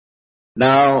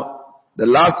Now, the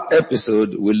last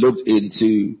episode we looked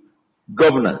into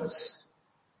governance.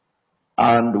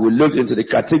 And we looked into the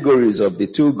categories of the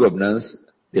two governance,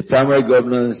 the primary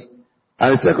governance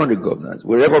and the secondary governance.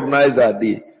 We recognize that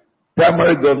the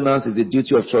primary governance is the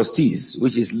duty of trustees,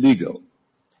 which is legal.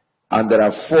 And there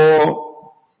are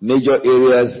four major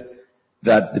areas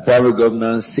that the primary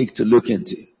governance seek to look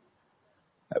into,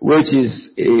 which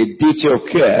is a duty of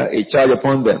care, a charge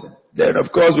upon them. Then,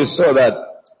 of course, we saw that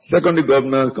secondary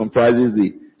governance comprises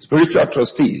the spiritual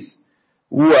trustees,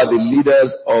 who are the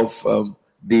leaders of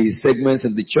the segments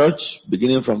in the church,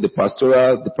 beginning from the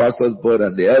pastoral, the pastor's board,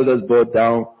 and the elders board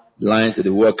down the line to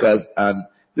the workers and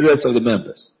the rest of the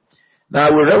members. Now,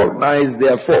 we recognize,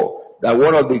 therefore, that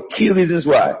one of the key reasons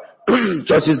why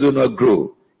churches do not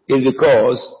grow is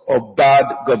because of bad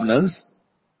governance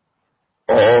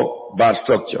or bad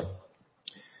structure.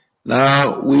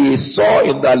 Now, we saw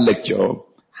in that lecture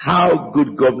how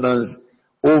good governance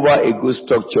over a good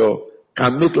structure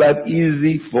can make life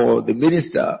easy for the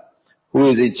minister who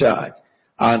is in charge.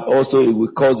 And also it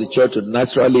will cause the church to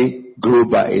naturally grow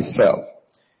by itself.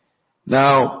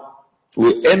 Now,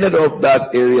 we ended up that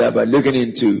area by looking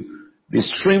into the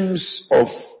streams of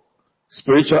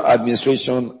spiritual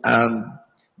administration and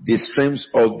the streams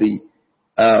of the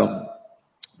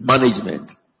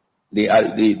management, the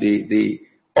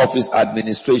office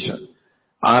administration,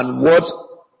 and what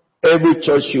every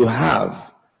church should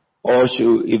have or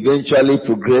should eventually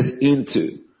progress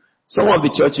into. Some of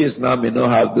the churches now may not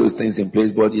have those things in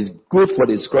place, but it's good for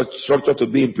the structure to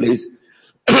be in place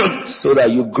so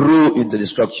that you grow into the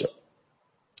structure.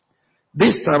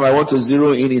 This time I want to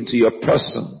zero in into your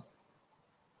person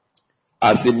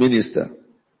as a minister.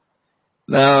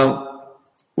 Now,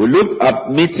 we looked at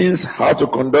meetings, how to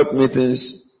conduct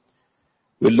meetings.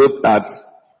 We looked at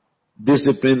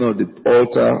discipline of the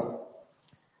altar,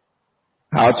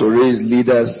 how to raise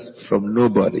leaders from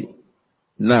nobody.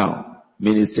 Now,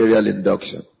 ministerial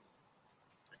induction.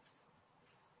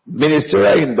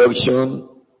 Ministerial induction,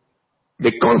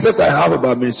 the concept I have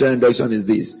about ministerial induction is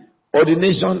this.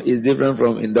 Ordination is different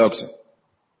from induction.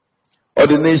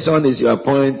 Ordination is you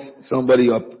appoint somebody,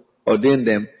 you ordain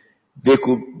them.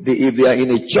 If they are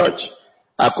in a church,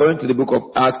 according to the book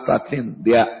of Acts 13,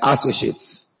 they are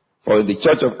associates. For in the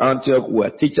church of Antioch were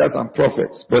teachers and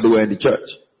prophets, but they were in the church.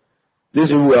 These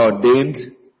people were ordained.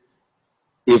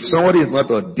 If somebody is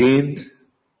not ordained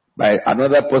by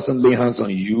another person laying hands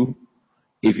on you,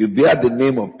 if you bear the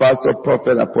name of pastor,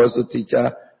 prophet, apostle,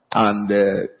 teacher, and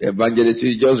evangelist,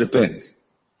 you just repent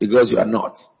because you are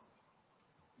not.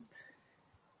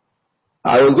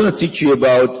 I was going to teach you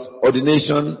about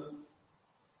ordination,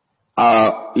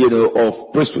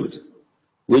 of priesthood,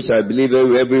 which I believe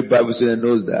every Bible student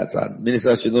knows that, and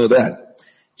ministers should know that.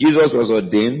 Jesus was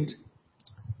ordained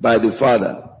by the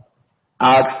Father.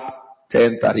 Acts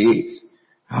 10:38.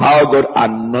 How God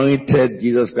anointed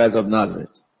Jesus Christ of Nazareth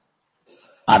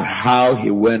and how he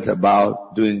went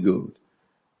about doing good.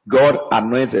 God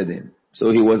anointed him. So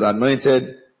he was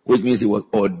anointed, which means he was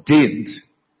ordained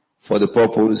for the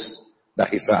purpose that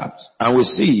he served. And we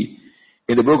see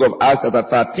in the book of Acts chapter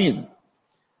 13,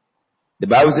 the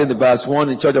Bible says in verse 1,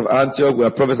 in the church of Antioch were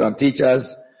prophets and teachers,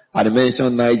 and he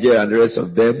mentioned Niger and the rest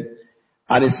of them.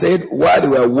 And he said, while they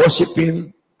were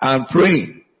worshiping and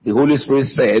praying, the Holy Spirit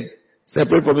said,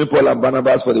 separate from me Paul and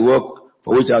Barnabas for the work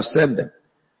for which I have sent them.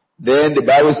 Then the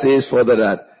Bible says further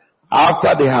that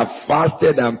after they have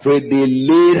fasted and prayed, they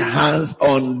laid hands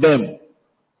on them,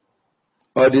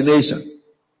 ordination,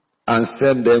 and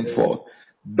sent them forth.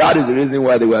 That is the reason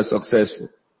why they were successful.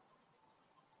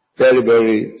 Very,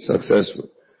 very successful.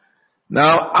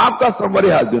 Now, after somebody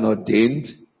has been ordained,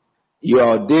 you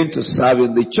are ordained to serve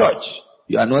in the church.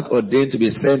 You are not ordained to be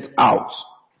sent out.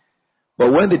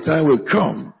 But when the time will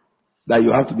come that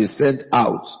you have to be sent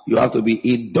out, you have to be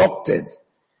inducted.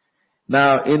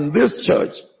 Now, in this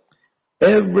church,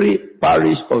 every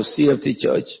parish of CFT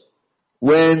Church,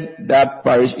 when that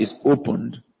parish is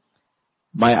opened,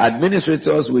 my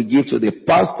administrators will give to the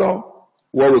pastor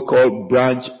what we call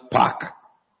branch pack.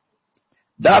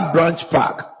 That branch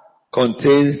pack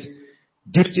contains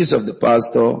duties of the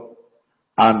pastor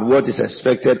and what is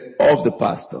expected of the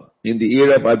pastor. In the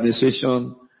area of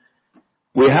administration,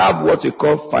 we have what we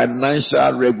call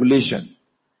financial regulation.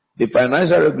 The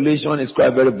financial regulation is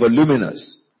quite very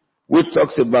voluminous, which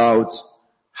talks about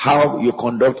how you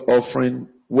conduct offering,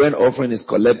 when offering is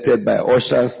collected by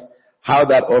ushers, how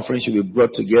that offering should be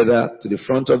brought together to the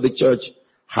front of the church,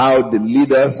 how the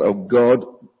leaders of God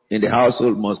in the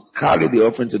household must carry the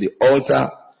offering to the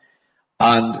altar,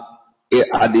 and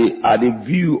at the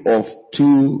view of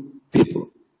two people.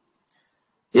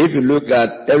 If you look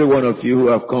at every one of you who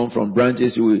have come from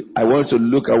branches, I want to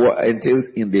look at what entails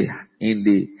in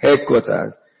the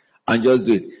headquarters and just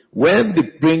do it. When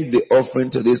they bring the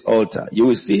offering to this altar, you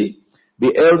will see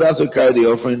the elders who carry the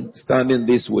offering standing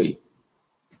this way.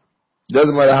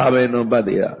 Doesn't matter how many number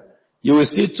they are. You will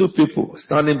see two people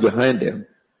standing behind them.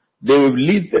 They will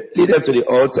lead them to the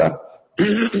altar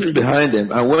behind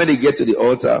them. And when they get to the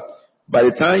altar, by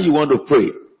the time you want to pray,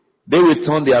 they will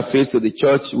turn their face to the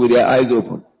church with their eyes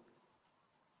open.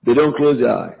 They don't close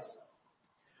their eyes.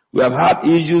 We have had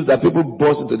issues that people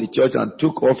burst into the church and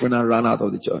took offering and ran out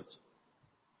of the church.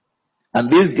 And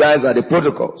these guys are the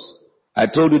protocols. I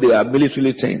told you they are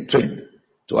militarily trained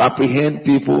to apprehend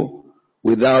people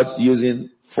without using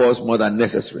force more than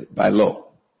necessary by law.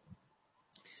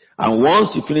 And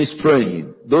once you finish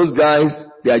praying, those guys,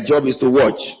 their job is to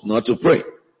watch, not to pray.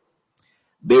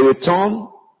 They will turn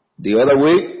the other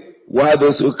way, while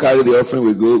those who carry the offering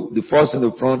will go. The first in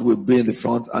the front will be in the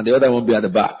front, and the other one will be at the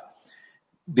back.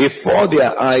 Before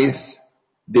their eyes,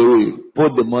 they will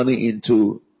put the money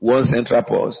into one central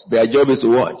purse. Their job is to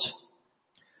watch,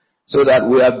 so that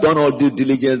we have done all due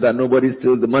diligence that nobody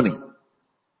steals the money.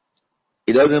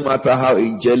 It doesn't matter how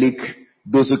angelic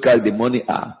those who carry the money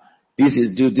are. This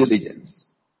is due diligence.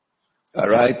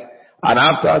 Alright? And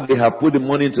after they have put the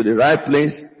money into the right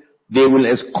place, they will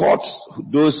escort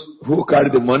those who carry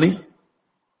the money,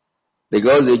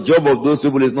 because the job of those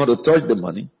people is not to touch the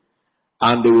money,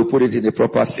 and they will put it in the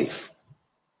proper safe.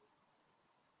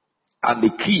 And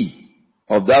the key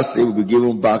of that safe will be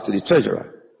given back to the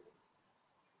treasurer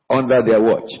under their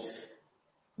watch.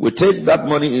 We take that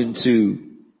money into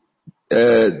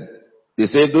they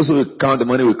say those who will count the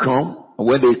money will come. And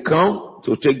when they come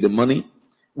to take the money,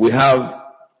 we have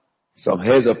some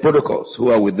heads of protocols who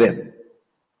are with them.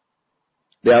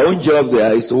 Their own job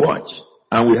there is to watch.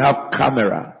 And we have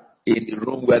camera in the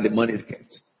room where the money is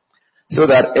kept, so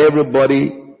that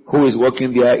everybody who is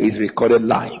working there is recorded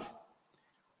live.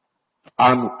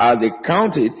 And as they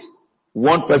count it,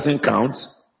 one person counts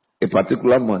a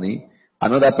particular money,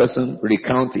 another person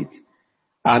recounts it.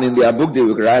 And in their book they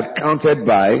will write counted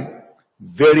by,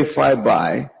 verified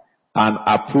by, and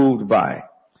approved by.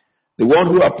 The one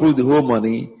who approves the whole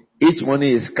money, each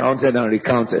money is counted and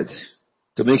recounted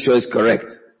to make sure it's correct.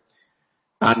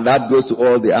 And that goes to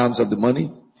all the arms of the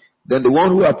money. Then the one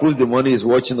who approves the money is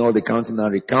watching all the counting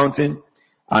and recounting,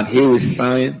 and he will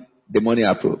sign the money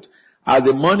approved. As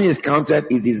the money is counted,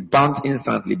 it is banked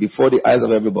instantly before the eyes of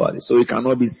everybody, so it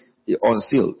cannot be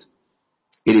unsealed.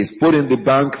 It is put in the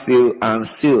bank seal and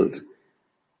sealed.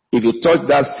 If you touch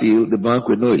that seal, the bank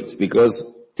will know it, because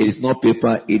it is not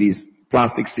paper, it is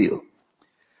plastic seal.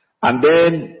 And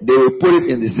then they will put it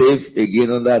in the safe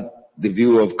again under the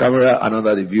view of camera and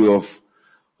under the view of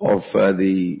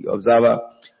the observer.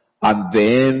 And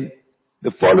then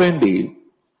the following day,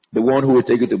 the one who will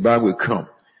take it to bank will come.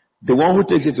 The one who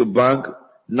takes it to bank,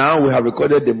 now we have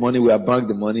recorded the money, we have banked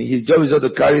the money. His job is not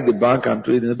to carry the bank and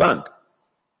throw it in the bank.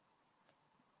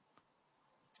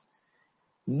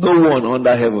 No one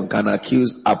under heaven can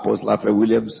accuse Apostle Alfred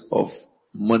Williams of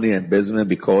money embezzlement,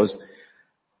 because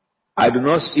I do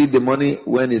not see the money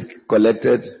when it's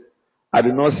collected. I do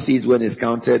not see it when it's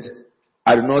counted.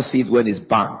 I do not see it when it's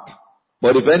banked.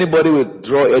 But if anybody will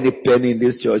draw any penny in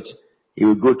this church, he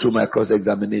will go through my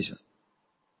cross-examination.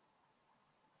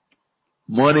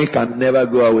 Money can never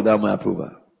go out without my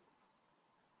approval,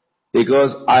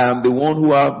 because I am the one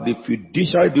who have the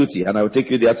fiduciary duty, and I will take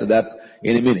you there to that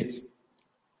in a minute.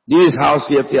 This is how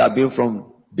CFT have been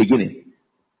from beginning.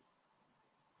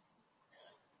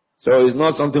 So it's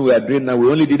not something we are doing now.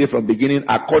 We only did it from beginning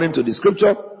according to the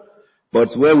scripture. But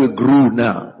where we grew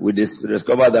now, we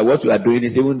discovered that what we are doing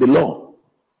is even the law.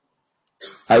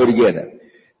 Are we together?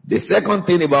 The second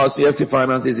thing about CFT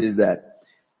finances is that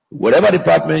whatever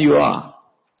department you are,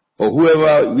 or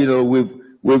whoever,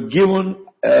 we've given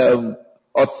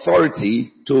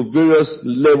authority to various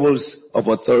levels of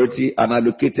authority and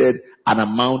allocated an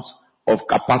amount of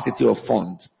capacity of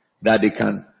fund that they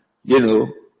can,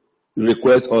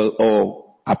 request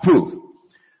or approve.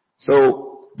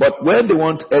 So, but when they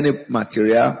want any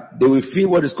material, they will fill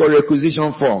what is called a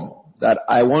requisition form, that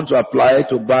I want to apply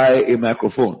to buy a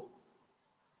microphone.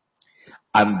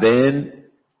 And then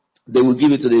they will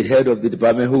give it to the head of the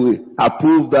department, who will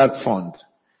approve that fund.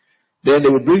 Then they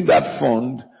will bring that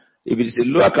fund. If it is a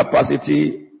lower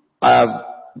capacity, I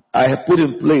have put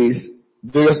in place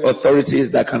various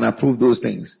authorities that can approve those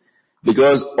things,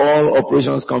 because all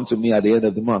operations come to me at the end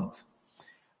of the month.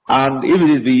 And if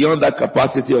it is beyond that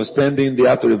capacity of spending, they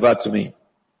have to revert to me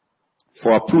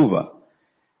for approval.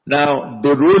 Now,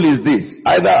 the rule is this: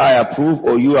 either I approve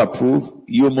or you approve.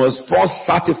 You must first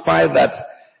certify that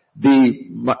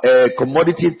the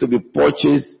commodity to be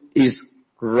purchased is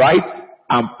right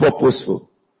and purposeful.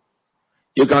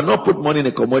 You cannot put money in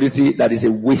a commodity that is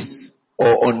a waste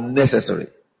or unnecessary.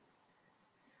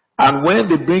 And when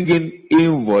they bring in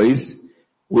invoice,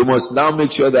 we must now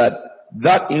make sure that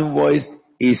that invoice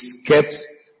is kept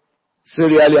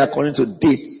serially according to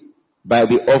date by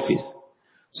the office.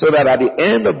 So that at the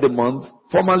end of the month,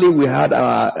 formerly we had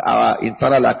our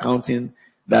internal accounting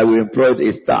that we employed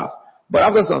a staff. But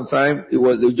after some time,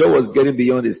 the job was getting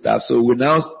beyond the staff, so we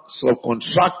now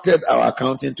subcontracted our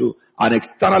accounting to an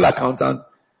external accountant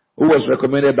who was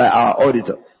recommended by our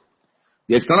auditor.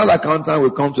 The external accountant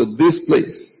will come to this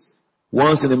place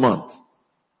once in a month.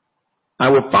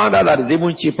 And we found out that it's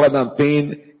even cheaper than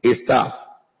paying a staff.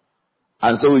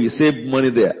 And so we save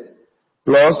money there.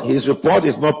 Plus, his report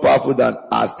is more powerful than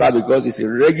our staff because he's a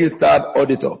registered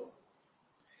auditor.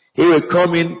 He will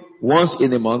come in once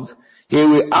in a month. He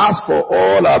will ask for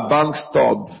all our bank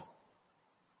stub.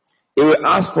 He will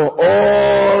ask for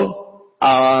all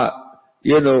our,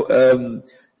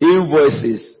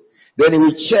 invoices. Then he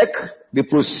will check the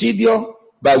procedure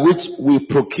by which we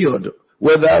procured,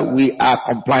 whether we are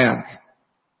compliant.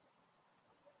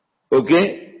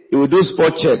 Okay? He will do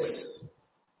spot checks.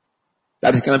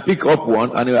 That he can pick up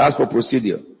one and he will ask for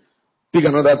procedure. Pick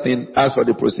another thing, ask for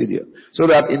the procedure. So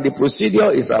that in the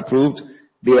procedure is approved,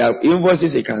 there are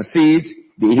invoices, he can see it,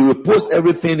 he will post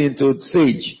everything into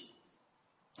Sage.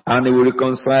 And he will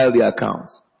reconcile the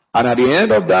accounts. And at the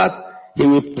end of that, he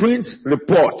will print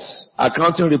reports,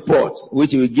 accounting reports,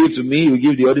 which he will give to me, he will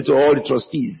give the auditor, all the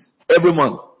trustees, every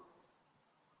month.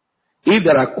 If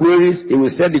there are queries, he will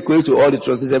send the query to all the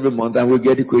trustees every month and we'll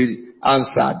get the query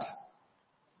answered.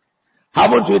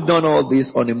 Haven't we done all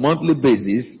this on a monthly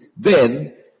basis?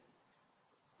 Then,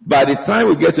 by the time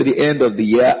we get to the end of the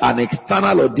year, an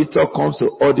external auditor comes to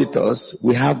audit us,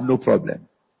 we have no problem.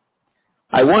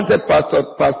 I wanted Pastor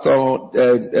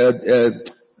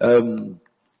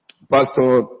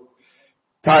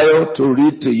Tayo to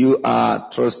read to you our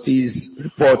trustees'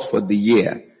 report for the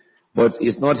year, but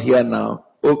he's not here now.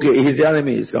 Okay, he's hearing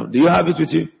me. He's come. Do you have it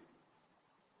with you?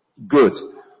 Good.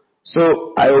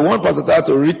 So I want Pastor Tayo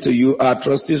to read to you our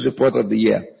trustees' report of the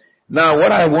year. Now,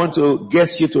 what I want to get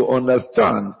you to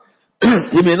understand,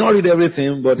 he may not read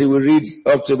everything, but he will read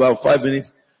up to about 5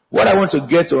 minutes. What I want to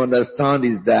get to understand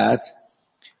is that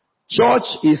church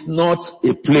is not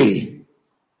a play.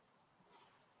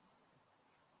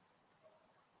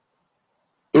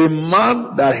 A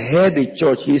man that head a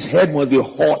church, his head must be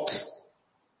hot.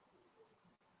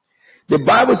 The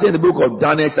Bible says in the book of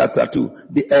Daniel chapter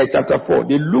 4,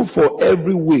 they look for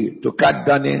every way to catch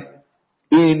Daniel.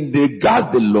 In the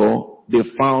guard the law, they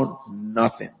found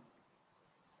nothing.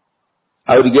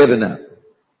 Are we together now?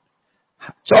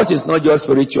 Church is not just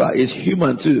spiritual, it's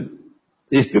human too.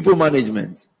 It's people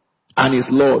management. And it's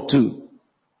law too.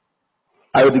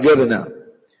 Are we together now?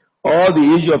 All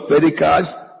the issue of petty cash,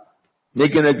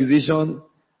 making acquisition,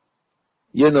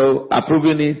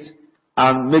 approving it,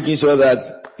 and making sure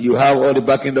that you have all the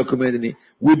backing documents in it.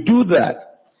 We do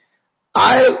that.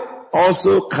 I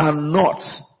also cannot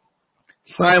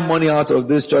sign money out of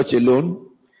this church alone.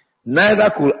 Neither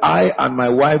could I and my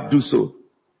wife do so.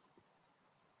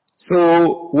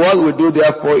 So what we do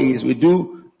therefore is we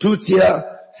do two-tier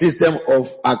system of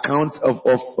accounts of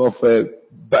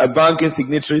banking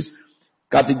signatories,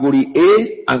 category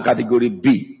A and category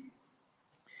B.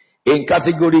 In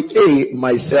category A,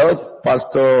 myself,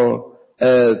 Pastor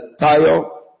Tayo,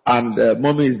 and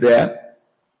Mommy is there,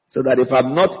 so that if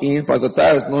I'm not in, Pastor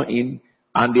Tayo is not in,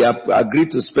 and they have agreed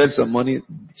to spend some money,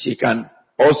 she can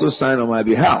also sign on my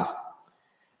behalf.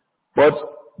 But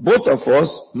both of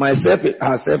us, myself,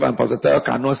 herself, and Pastor Tayo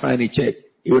cannot sign a check.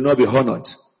 It will not be honored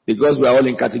because we are all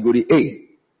in category A.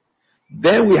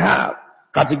 Then we have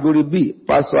category B,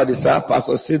 Pastor Adisa,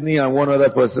 Pastor Sydney, and one other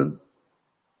person.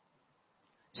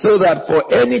 So that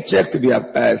for any check to be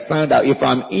signed out, if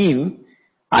I'm in,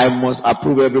 I must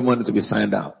approve every money to be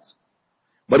signed out.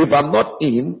 But if I'm not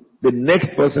in, the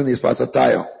next person is Pastor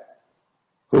Tayo,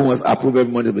 who must approve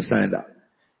every money to be signed out.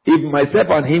 If myself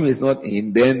and him is not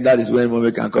in, then that is when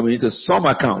we can come into some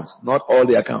accounts, not all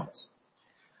the accounts.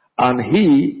 And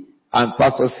he and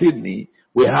Pastor Sydney,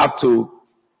 we have to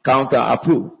counter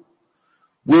approve.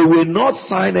 We will not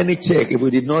sign any check if we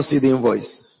did not see the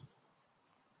invoice.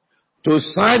 To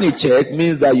sign a check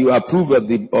means that you approve of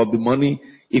the money.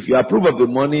 If you approve of the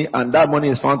money and that money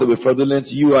is found to be fraudulent,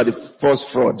 you are the first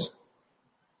fraud.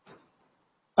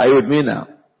 Are you with me now?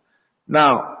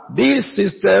 Now, this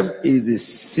system is the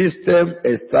system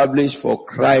established for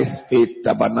Christ Faith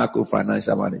Tabernacle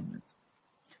Financial Management.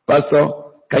 Pastor,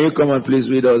 can you come and please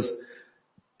read us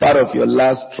part of your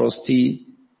last trustee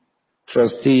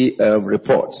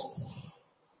report.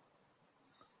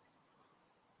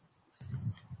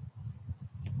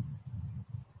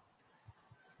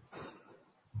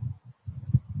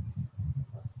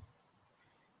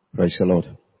 Praise the Lord.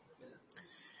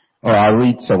 All right, I'll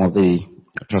read some of the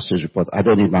trustees' report. I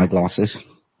don't need my glasses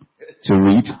to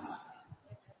read.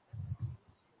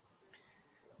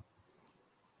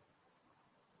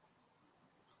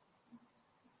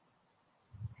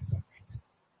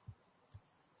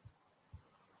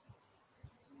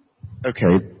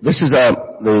 Okay, this is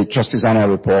the trustees' annual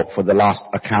report for the last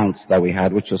accounts that we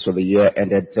had, which was for the year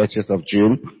ended 30th of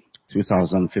June,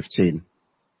 2015.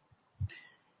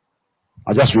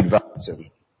 I'll just read that.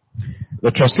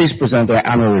 The trustees present their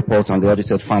annual report on the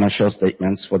audited financial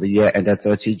statements for the year ended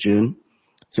 30 June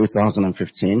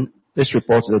 2015. This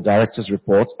report is the director's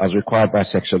report as required by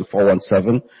Section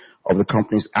 417 of the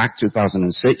Companies Act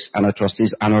 2006 and a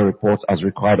trustee's annual report as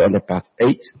required under Part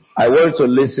 8. I want to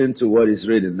listen to what is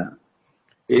reading now.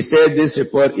 He said this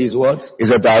report is what? Is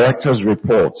a director's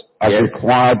report as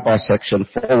required by Section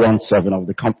 417 of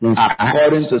the Companies Act.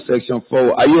 According to Section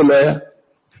 4. Are you a lawyer?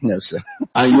 No, sir.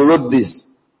 And you wrote this.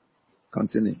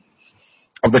 Continue.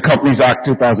 Of the Companies Act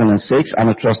 2006 and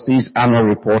a trustee's annual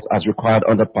report as required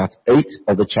under Part 8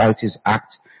 of the Charities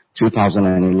Act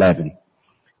 2011.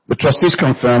 The trustees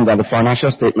confirm that the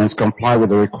financial statements comply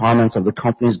with the requirements of the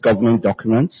company's governing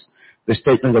documents, the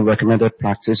Statement of Recommended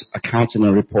Practice, Accounting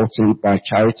and Reporting by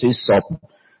Charities, SOP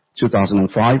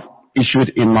 2005, issued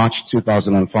in March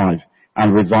 2005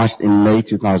 and revised in May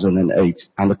 2008,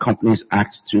 and the Companies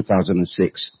Act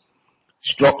 2006.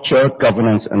 Structure,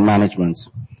 governance and management.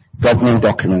 Governing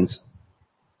documents.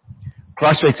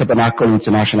 Christway Tabernacle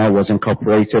International was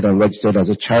incorporated and registered as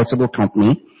a charitable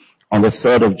company on the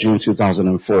 3rd of June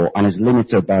 2004 and is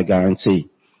limited by guarantee.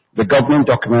 The governing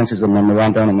document is a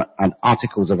memorandum and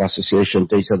articles of association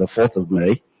dated the 4th of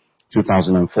May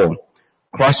 2004.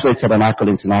 Christway Tabernacle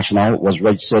International was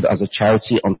registered as a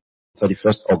charity on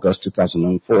 31st August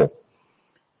 2004.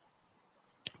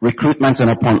 Recruitment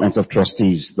and appointment of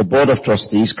trustees. The board of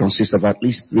trustees consists of at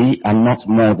least 3 and not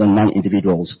more than 9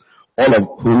 individuals, all of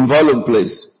whom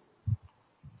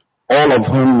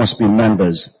must be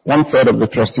members. 1/3 of the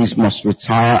trustees must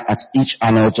retire at each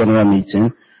annual general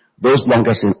meeting, those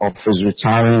longest in office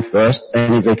retiring first,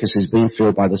 any vacancies being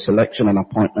filled by the selection and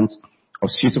appointment of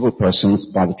suitable persons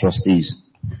by the trustees.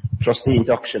 Trustee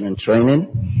induction and training.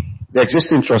 The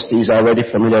existing trustees are already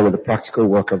familiar with the practical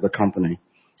work of the company.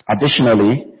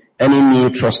 Additionally, any new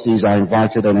trustees are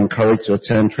invited and encouraged to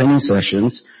attend training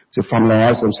sessions to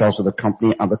familiarize themselves with the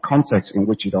company and the context in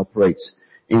which it operates,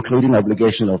 including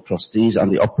obligation of trustees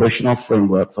and the operational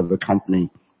framework for the company,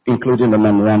 including the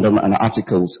memorandum and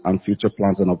articles and future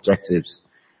plans and objectives.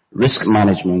 Risk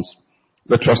management.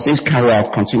 The trustees carry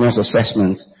out continuous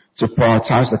assessment to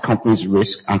prioritize the company's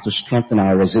risk and to strengthen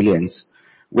our resilience.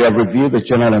 We have reviewed the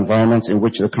general environment in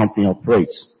which the company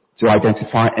operates to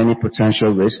identify any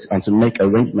potential risks and to make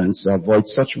arrangements to avoid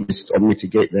such risks or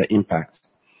mitigate their impact.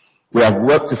 We have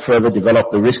worked to further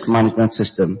develop the risk management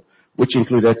system, which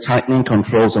included tightening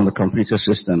controls on the computer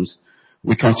systems.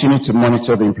 We continue to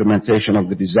monitor the implementation of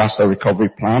the disaster recovery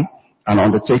plan and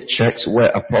undertake checks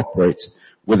where appropriate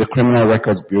with the Criminal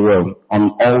Records Bureau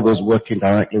on all those working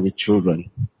directly with children.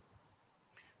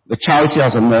 The charity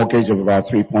has a mortgage of about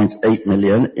 3.8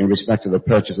 million in respect to the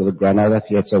purchase of the Granada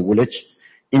Theatre, Woolwich.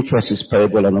 Interest is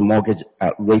payable on a mortgage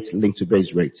at rates linked to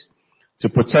base rate. To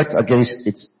protect against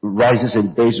its rises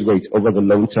in base rate over the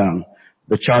long term,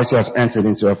 the charity has entered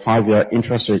into a 5-year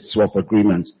interest rate swap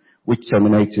agreement, which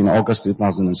terminates in August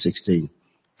 2016.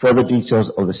 Further details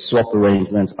of the swap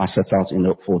arrangements are set out in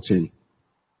Note 14.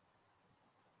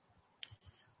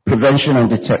 Prevention and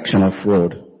detection of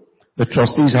fraud. The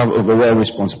trustees have overall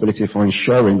responsibility for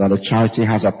ensuring that the charity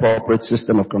has appropriate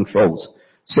system of controls,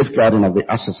 safeguarding of the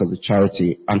assets of the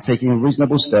charity, and taking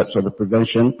reasonable steps for the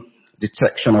prevention,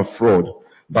 detection of fraud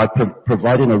by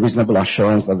providing a reasonable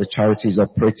assurance that the charity is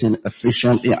operating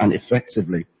efficiently and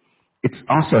effectively. Its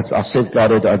assets are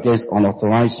safeguarded against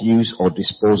unauthorized use or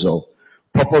disposal.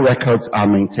 Proper records are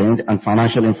maintained and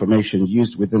financial information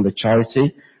used within the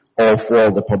charity or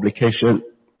for publication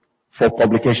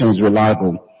is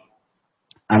reliable,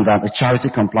 and that the charity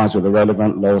complies with the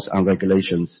relevant laws and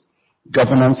regulations.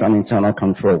 Governance and internal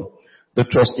control. The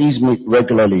trustees meet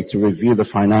regularly to review the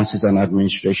finances and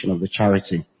administration of the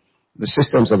charity. The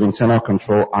systems of internal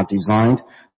control are designed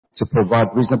to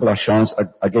provide reasonable assurance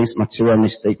against material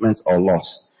misstatement or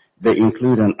loss. They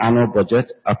include an annual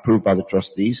budget approved by the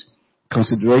trustees,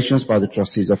 considerations by the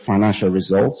trustees of financial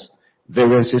results,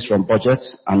 variances from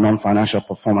budgets and non-financial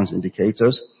performance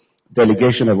indicators,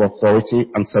 delegation of authority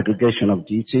and segregation of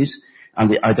duties, and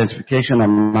the identification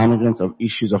and management of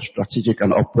issues of strategic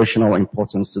and operational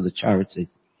importance to the charity.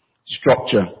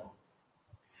 Structure.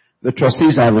 The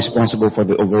trustees are responsible for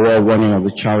the overall running of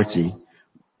the charity,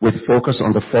 with focus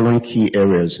on the following key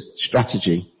areas: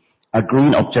 strategy,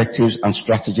 agreeing objectives and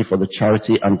strategy for the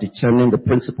charity and determining the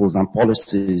principles and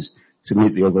policies to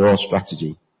meet the overall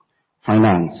strategy.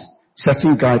 Finance,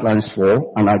 setting guidelines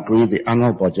for and agreeing the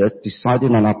annual budget,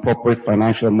 deciding on appropriate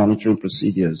financial monitoring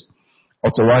procedures,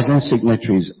 authorizing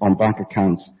signatories on bank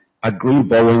accounts, agreeing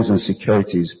borrowings and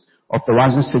securities,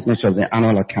 authorizing signature of the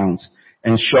annual accounts,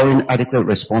 ensuring adequate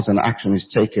response and action is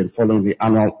taken following the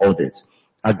annual audit,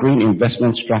 agreeing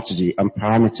investment strategy and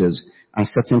parameters, and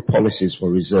setting policies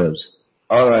for reserves.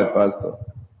 All right, Pastor.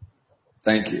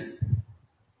 Thank you.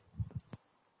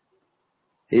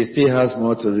 He still has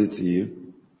more to read to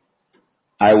you.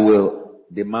 I will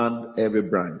demand every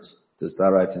branch to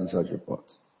start writing such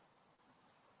reports.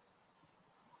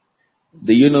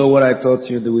 Do you know what I taught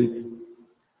you in the week?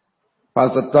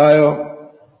 Pastor Tayo,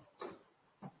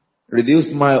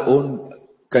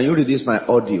 can you reduce my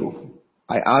audio?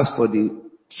 I asked for the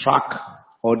track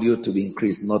audio to be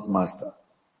increased, not master.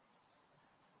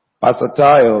 Pastor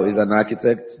Tayo is an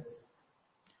architect,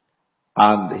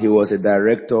 and he was a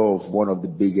director of one of the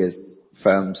biggest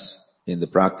firms in the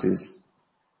practice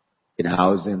in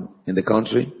housing in the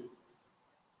country.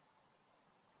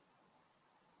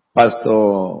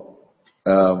 Pastor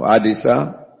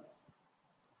Adisa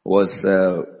was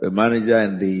a manager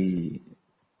in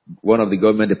one of the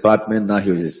government departments. Now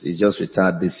he's just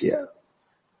retired this year.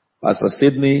 Pastor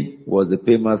Sidney was the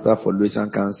paymaster for Lutheran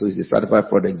Council. He's a certified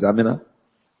fraud examiner.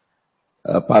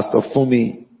 Pastor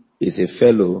Fumi is a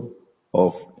fellow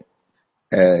of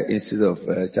Institute of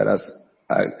Chartered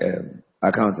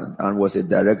Accountant and was a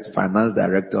finance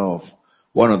director of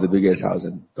one of the biggest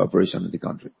housing corporations in the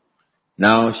country.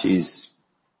 Now she's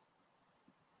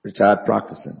retired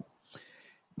practicing.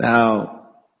 Now,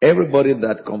 everybody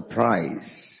that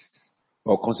comprise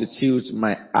or constitutes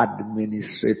my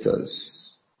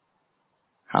administrators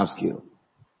have skill.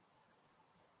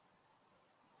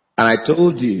 And I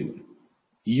told you,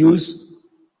 use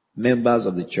members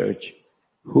of the church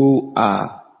who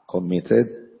are committed,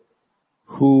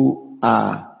 who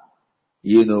are,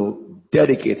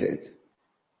 dedicated,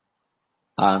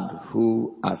 and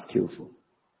who are skillful.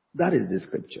 That is the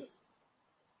scripture.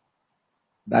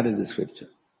 That is the scripture.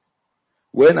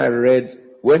 When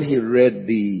he read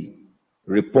the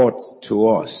report to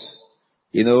us,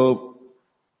 5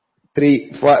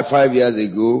 years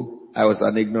ago, I was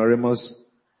an ignoramus,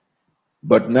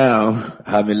 but now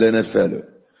I'm a learned fellow.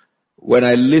 When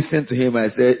I listened to him, I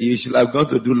said, you should have gone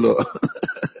to do law.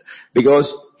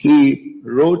 Because he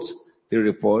wrote the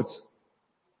report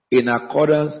in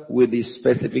accordance with the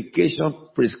specification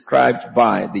prescribed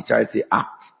by the Charity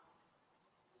Act.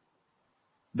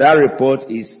 That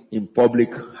report is in public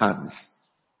hands.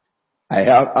 I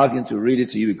have asked him to read it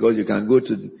to you because you can go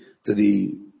to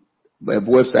the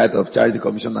website of Charity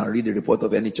Commission and read the report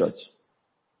of any church.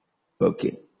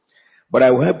 Okay. But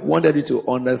I wanted you to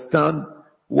understand,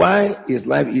 why is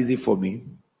life easy for me?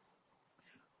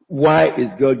 Why is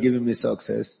God giving me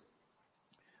success?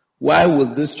 Why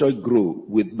will this church grow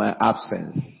with my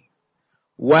absence?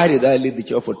 Why did I leave the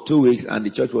church for 2 weeks and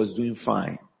the church was doing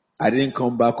fine? I didn't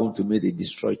come back home to meet a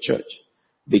destroyed church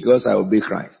because I obey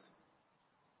Christ.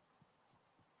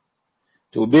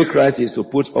 To obey Christ is to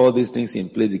put all these things in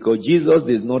place because Jesus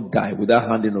did not die without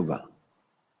handing over.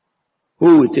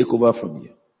 Who will take over from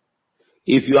you?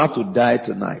 If you have to die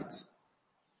tonight,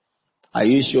 are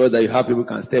you sure that you have people who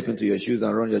can step into your shoes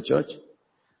and run your church?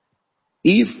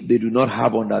 If they do not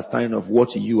have understanding of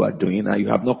what you are doing and you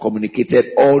have not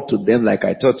communicated all to them like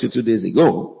I taught you 2 days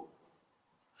ago,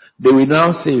 they will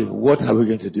now say, what are we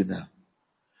going to do now?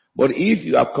 But if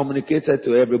you have communicated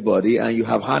to everybody and you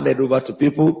have handed over to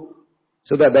people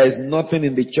so that there is nothing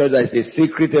in the church that is a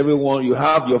secret, everyone, you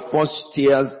have your first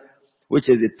tiers, which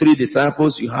is the 3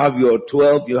 disciples, you have your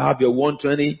 12, you have your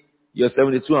 120, your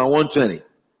 72 and 120,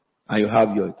 and you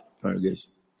have your congregation.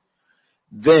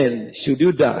 Then, should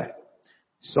you die,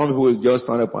 some people will just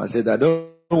stand up and say that,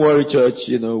 don't worry church,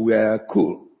 we are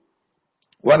cool.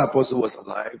 One apostle was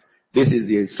alive. This is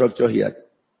the structure he had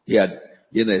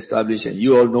established, and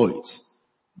you all know it.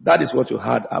 That is what you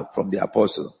heard from the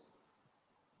apostle,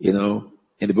 in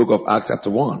the book of Acts chapter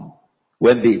 1,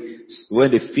 when they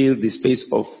filled the space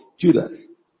of Judas.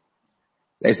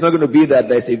 It's not going to be that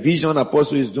there's a vision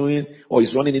apostle is doing or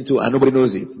is running into and nobody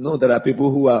knows it. No, there are people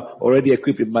who are already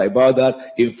equipped about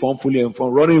that, fully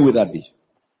informed, running with that vision.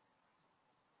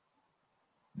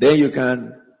 Then you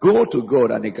can go to God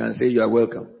and he can say you are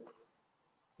welcome.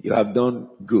 you have done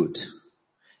good.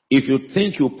 If you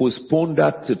think you postpone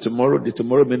that to tomorrow, the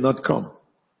tomorrow may not come.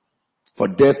 For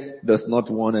death does not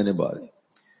warn anybody.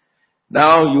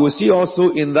 Now, you will see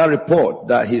also in that report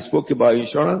that he spoke about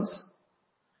insurance.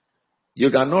 You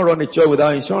cannot run a church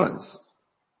without insurance.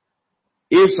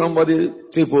 If somebody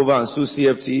take over and sue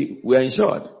CFT, we are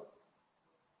insured.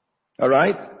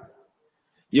 Alright?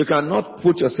 You cannot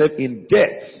put yourself in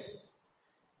debt.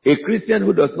 A Christian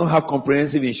who does not have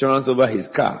comprehensive insurance over his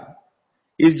car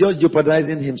is just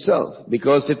jeopardizing himself,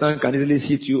 because Satan can easily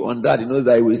hit you on that. He knows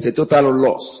that it's a total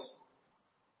loss.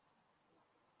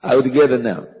 Are we together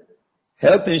now?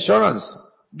 Health insurance,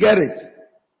 get it.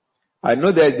 I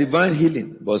know there is divine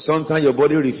healing, but sometimes your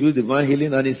body refuses divine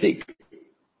healing and is sick.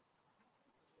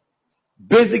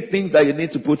 Basic things that you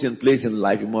need to put in place in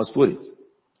life, you must put it.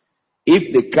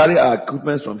 If they carry our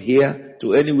equipment from here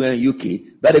to anywhere in UK,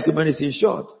 that equipment is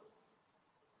insured.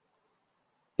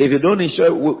 If you don't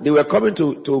insure, they were coming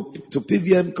to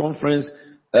PVM conference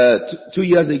 2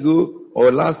 years ago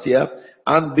or last year,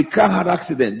 and the car had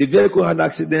accident, the vehicle had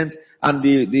accident, and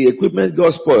the equipment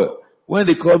got spoiled. When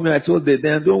they called me, I told them,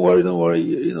 don't worry,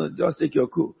 just take your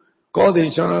cool. Call the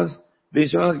insurance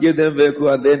gave them vehicle,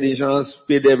 and then the insurance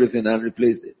paid everything and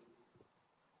replaced it.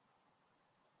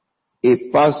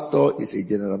 A pastor is a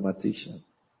general-matician,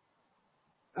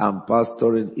 and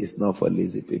pastoring is not for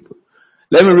lazy people.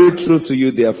 Let me read through to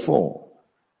you, therefore.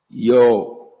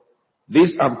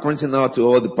 This I'm pointing out to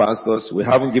all the pastors. We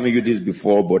haven't given you this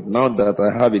before, but now that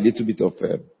I have a little bit of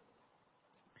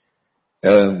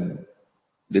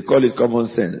they call it common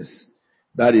sense.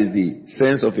 That is the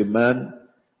sense of a man,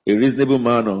 a reasonable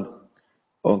man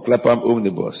on Clapham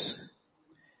Omnibus.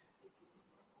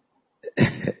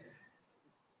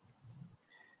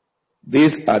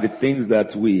 These are the things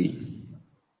that we,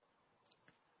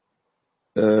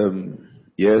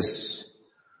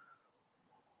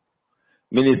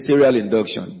 ministerial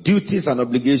induction, duties and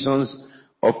obligations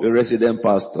of a resident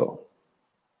pastor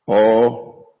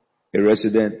or a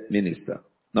resident minister.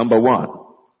 Number one,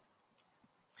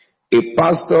 a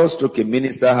pastor stroke a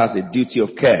minister has a duty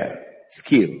of care,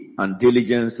 skill, and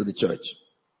diligence to the church.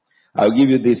 I'll give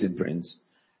you this in print.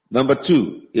 Number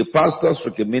two, a pastor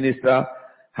stroke a minister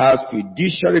has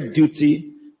fiduciary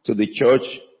duty to the church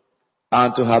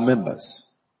and to her members.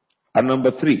 And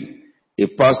number three, a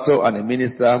pastor and a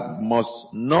minister must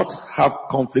not have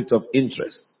conflict of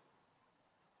interest.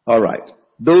 Alright.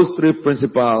 Those three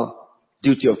principal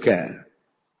duty of care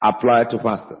apply to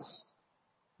pastors.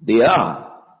 They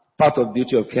are part of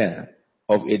duty of care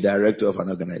of a director of an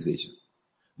organization.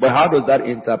 But how does that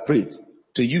interpret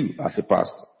to you as a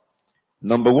pastor?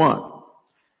 Number one,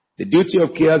 the duty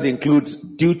of care includes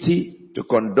duty to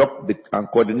conduct and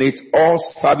coordinate all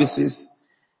services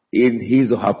in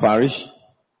his or her parish.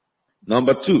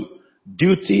 Number two,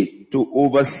 duty to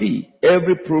oversee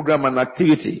every program and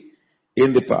activity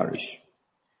in the parish.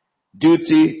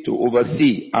 Duty to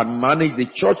oversee and manage the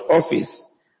church office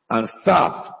and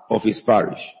staff of his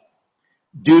parish.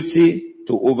 Duty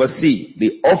to oversee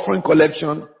the offering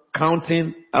collection,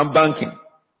 counting, and banking.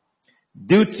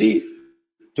 Duty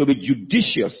to be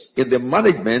judicious in the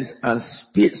management and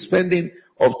spending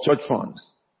of church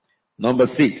funds. Number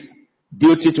six,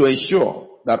 duty to ensure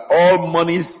that all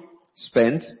monies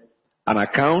spent and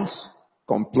accounts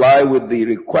comply with the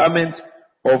requirement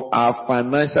of our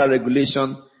financial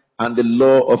regulation and the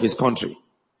law of his country.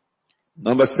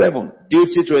 Number seven,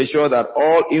 duty to ensure that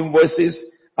all invoices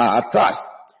are attached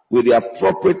with the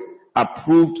appropriate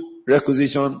approved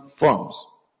requisition forms.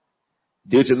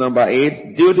 Duty number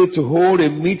eight, duty to hold a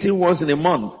meeting once in a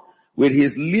month with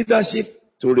his leadership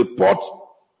to report,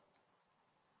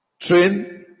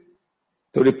 train,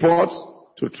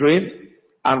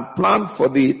 and plan for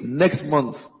the next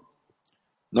month.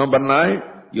 Number nine,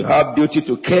 you have duty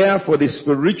to care for the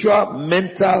spiritual,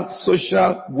 mental,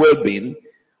 social well-being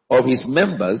of his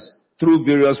members through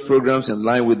various programs in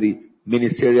line with the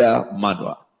ministerial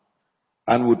manual.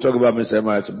 And we'll talk about ministerial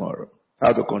manual tomorrow,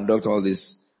 how to conduct all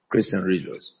these Christian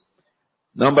rituals.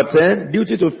 Number 10,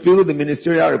 duty to fill the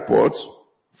ministerial report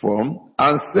form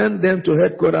and send them to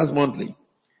headquarters monthly.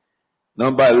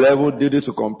 Number 11, duty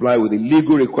to comply with the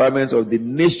legal requirements of the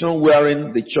nation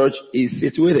wherein the church is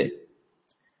situated.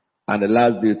 And the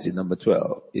last duty, number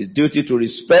 12, is duty to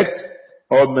respect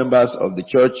all members of the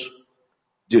church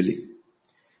duly.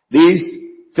 These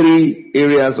three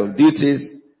areas of duties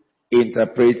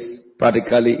interpret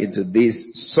practically into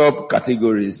these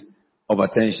subcategories of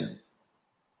attention.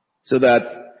 So that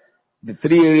the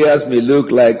three areas may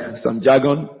look like some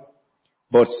jargon,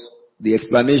 but the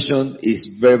explanation is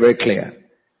very, very clear.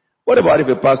 What about if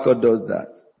a pastor does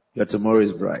that? Your tomorrow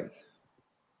is bright.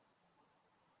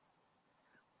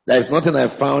 There is nothing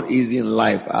I found easy in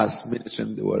life as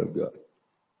ministering the word of God.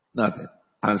 Nothing.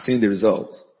 And seeing the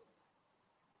results.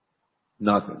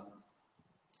 Nothing.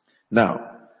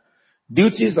 Now,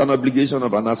 duties and obligation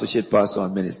of an associate pastor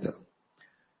and minister.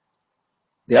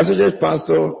 The associate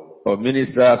pastor or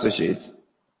minister associate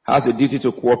has a duty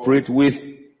to cooperate with,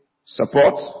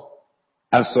 support,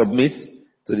 and submit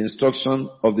to the instruction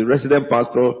of the resident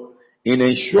pastor in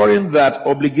ensuring that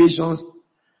obligations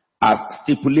as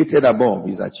stipulated above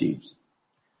is achieved.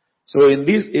 So in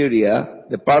this area,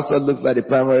 the pastor looks like the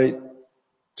primary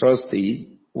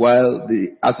trustee while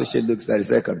the associate looks like the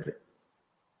secondary.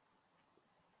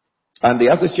 And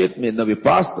the associate may not be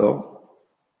pastor,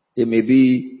 it may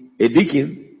be a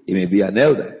deacon, it may be an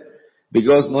elder.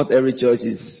 Because not every church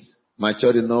is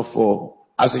mature enough for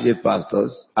associate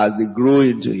pastors as they grow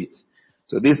into it.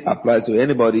 So this applies to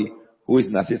anybody who is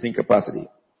in assisting capacity.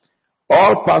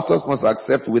 All pastors must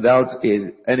accept without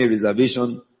any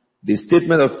reservation the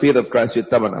statement of faith of Christ Faith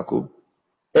Tabernacle.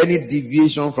 Any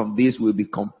deviation from this will be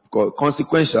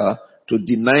consequential to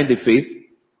denying the faith,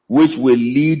 which will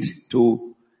lead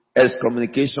to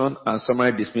excommunication and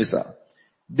summary dismissal.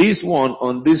 This one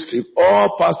on this script,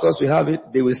 all pastors will have it,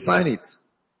 they will sign it.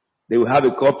 They will have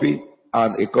a copy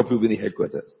and a copy within the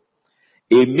headquarters.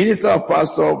 A minister or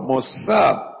pastor must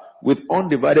serve with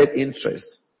undivided interest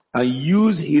and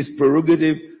use his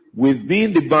prerogative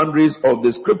within the boundaries of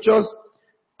the scriptures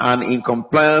and in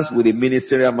compliance with the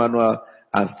ministerial manual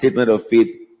and statement of faith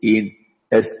in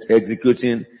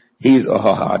executing his or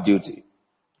her duty.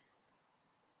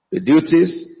 The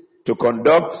duties to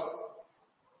conduct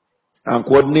and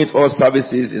coordinate all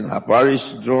services in her parish,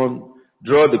 draw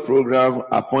the program,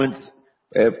 appoint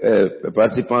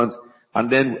participants, and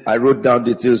then I wrote down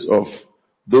details of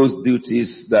those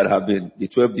duties that have been, the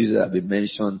 12 duties that have been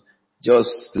mentioned, just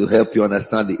to help you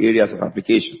understand the areas of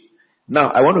application. Now,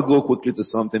 I want to go quickly to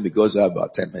something because we have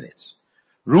about 10 minutes.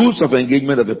 Rules of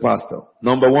engagement of a pastor.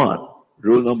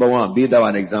 Rule number one, be thou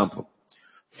an example.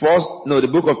 The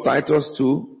book of Titus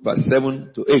 2, verse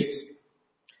 7 to 8.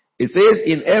 It says,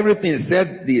 in everything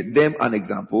set them an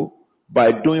example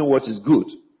by doing what is good.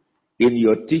 In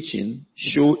your teaching,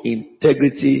 show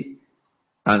integrity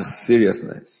and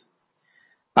seriousness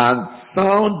and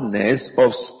soundness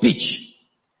of speech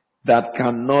that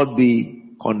cannot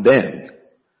be condemned,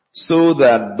 so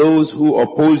that those who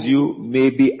oppose you may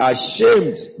be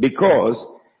ashamed because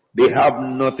they have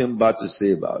nothing bad to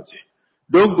say about you.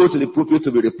 Don't go to the pulpit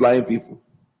to be replying people.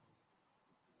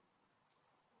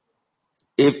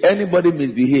 If anybody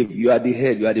misbehave, you are the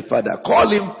head, you are the father. Call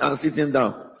him and sit him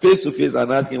down face to face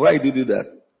and ask him, why did you do that?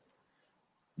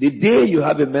 The day you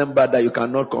have a member that you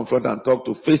cannot confront and talk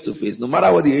to face, no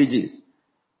matter what the age is,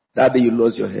 that day you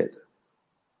lose your head.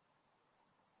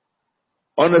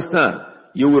 Understand,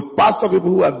 you will pastor people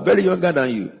who are very younger than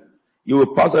you. You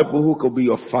will pastor people who could be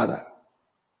your father.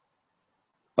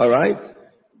 Alright?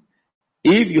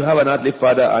 If you have an earthly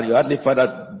father and your earthly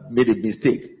father made a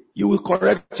mistake, you will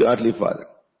correct your earthly father.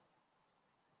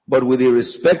 But with the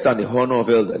respect and the honor of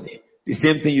elderly. The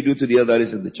same thing you do to the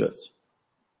elderly in the church.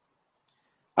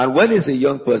 And when it's a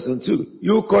young person too,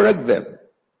 you correct them.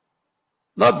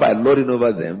 Not by lording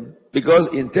over them, because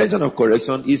intention of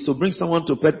correction is to bring someone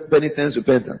to penitence,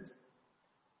 repentance.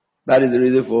 That is the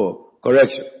reason for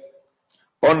correction.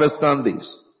 Understand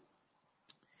this.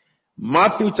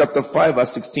 Matthew chapter 5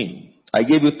 verse 16. I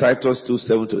gave you Titus 2,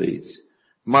 7 to 8.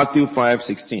 Matthew 5,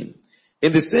 16.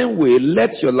 In the same way,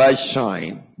 let your light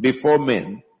shine before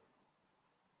men,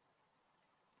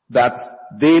 that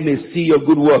they may see your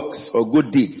good works or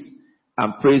good deeds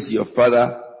and praise your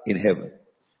Father in heaven.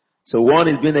 So one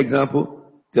is being an example,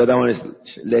 the other one is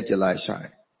let your light shine.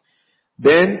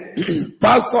 Then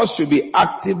pastors should be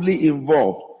actively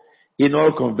involved in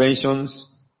all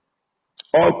conventions,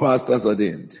 all pastors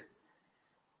ordained.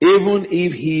 Even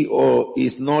if he or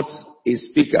is not a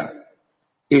speaker,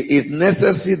 it is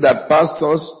necessary that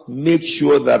pastors make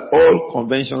sure that all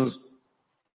conventions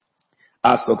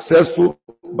are successful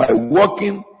by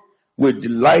working with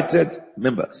delighted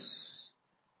members.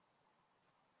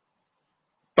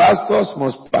 Pastors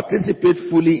must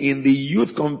participate fully in the youth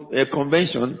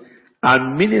convention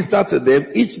and minister to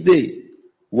them each day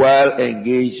while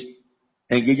engaging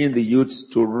the youth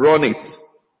to run it.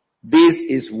 This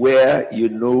is where you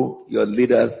know your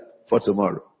leaders for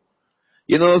tomorrow.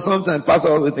 You know, sometimes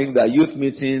pastors always think that youth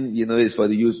meeting, is for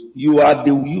the youth. You are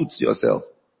the youth yourself.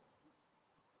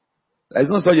 There is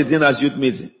no such a thing as youth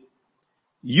meeting.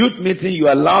 Youth meeting, you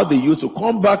allow the youth to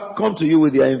come to you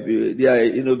with their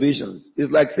innovations.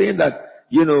 It's like saying that,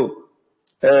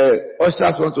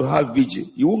 ushers want to have vigil.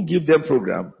 You won't give them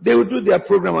program. They will do their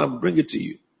program and bring it to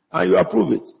you. And you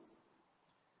approve it.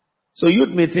 So youth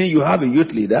meeting, you have a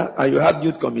youth leader and you have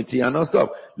youth committee and all stuff.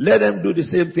 Let them do the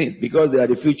same thing because they are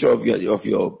the future of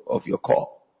your corps.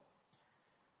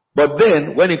 But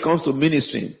then when it comes to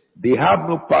ministry, they have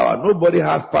no power. Nobody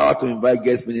has power to invite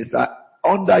guest minister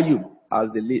under you as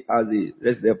the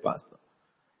resident pastor.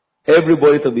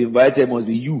 Everybody to be invited must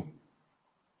be you.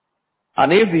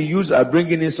 And if the youths are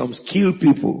bringing in some skilled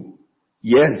people,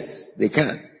 yes, they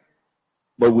can.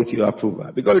 But with your approval.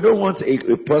 Because you don't want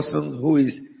a person who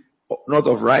is not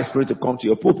of right spirit to come to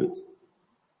your pulpit.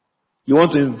 You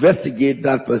want to investigate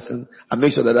that person and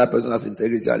make sure that that person has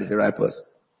integrity and is the right person.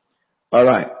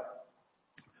 Alright.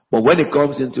 But when it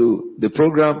comes into the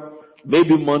program,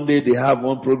 maybe Monday they have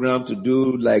one program to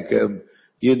do like,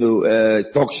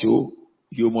 talk show.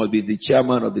 You must be the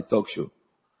chairman of the talk show.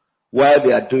 While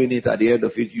they are doing it, at the end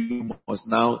of it, you must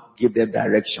now give them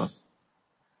direction.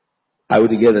 Are we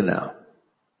together now?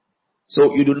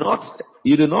 So you do not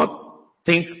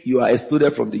think you are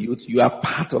excluded from the youth. You are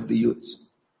part of the youth.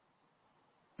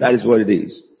 That is what it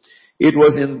is. It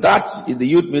was in the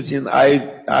youth meeting,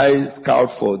 I scout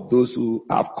for those who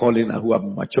have calling and who have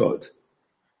matured.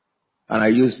 And I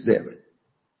use them,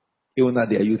 even at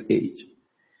their youth age.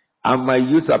 And my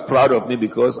youths are proud of me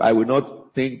because I will not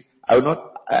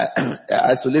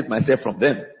isolate myself from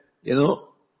them. You know,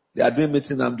 they are doing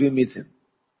meeting, I'm doing meeting.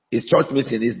 It's church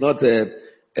meeting. It's not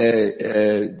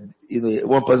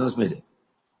one person's meeting.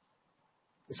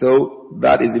 So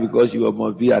that is because you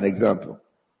must be an example.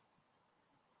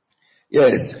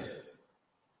 Yes.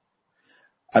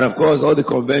 And of course, all the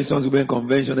conventions, women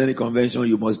convention, any convention,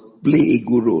 you must play a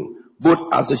good role. Both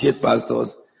associate pastors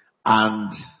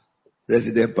and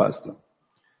resident pastor.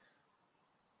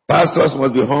 Pastors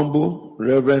must be humble,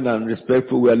 reverent, and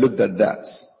respectful. We have looked at that.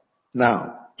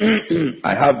 Now,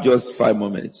 I have just 5 more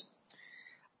minutes.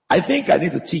 I think I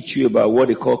need to teach you about what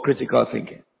they call critical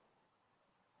thinking.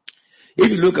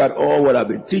 If you look at all what I've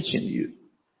been teaching you,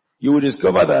 you will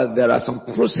discover that there are some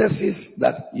processes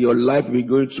that your life will be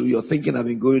going through, your thinking have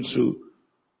been going through.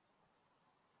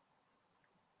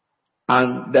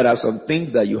 And there are some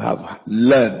things that you have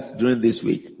learned during this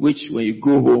week, which when you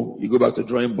go home, you go back to the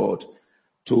drawing board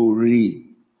to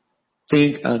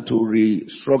rethink and to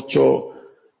restructure.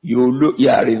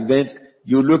 Reinvent.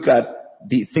 You look at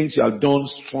the things you have done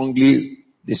strongly,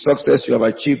 the success you have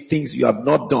achieved, things you have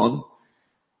not done,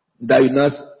 that you now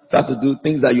start to do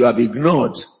things that you have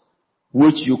ignored,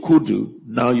 which you could do,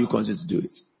 now you continue to do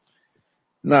it.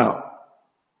 Now,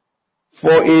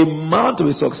 for a man to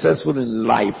be successful in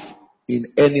life,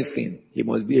 in anything, he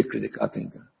must be a critical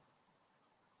thinker.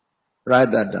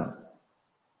 Write that down.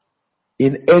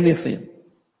 In anything.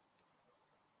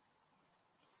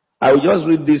 I will just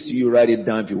read this to you, write it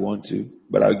down if you want to,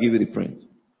 but I'll give you the print.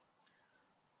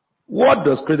 What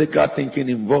does critical thinking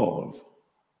involve?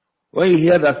 When you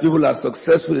hear that people are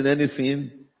successful in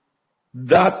anything,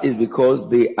 that is because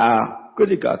they are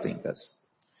critical thinkers.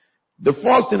 The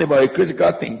first thing about a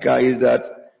critical thinker is that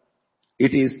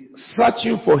it is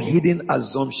searching for hidden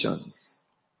assumptions.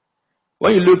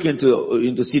 When you look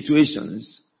into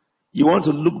situations, you want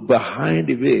to look behind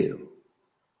the veil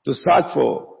to search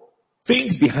for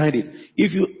things behind it.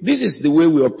 This is the way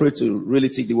we operate to really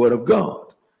take the Word of God.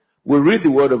 We read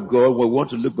the Word of God, we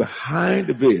want to look behind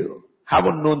the veil,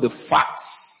 haven't known the facts.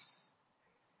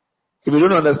 If we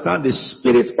don't understand the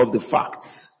spirit of the facts,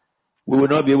 we will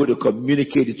not be able to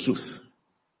communicate the truth.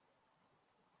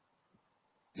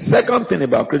 Second thing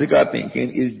about critical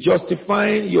thinking is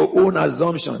justifying your own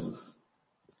assumptions.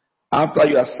 After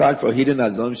you have searched for hidden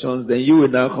assumptions, then you will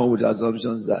now come with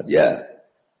assumptions that,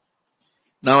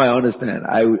 now I understand.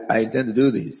 I intend to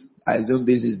do this. I assume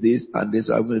this is this and this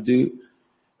I'm going to do.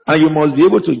 And you must be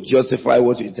able to justify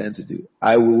what you intend to do.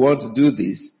 I will want to do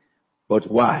this,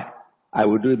 but why? I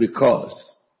will do it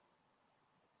because.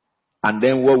 And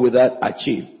then what will that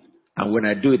achieve? And when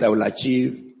I do it, I will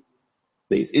achieve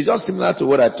this. It's just similar to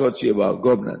what I taught you about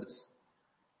governance.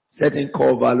 Setting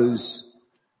core values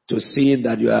to seeing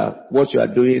that what you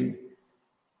are doing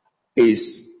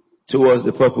is towards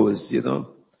the purpose,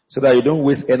 so that you don't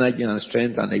waste energy and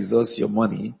strength and exhaust your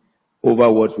money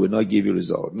over what will not give you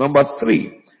result. Number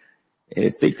 3,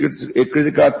 a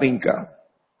critical thinker.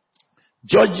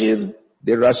 Judging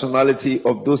the rationality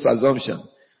of those assumptions.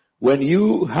 When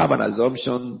you have an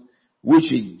assumption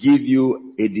which will give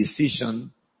you a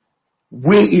decision,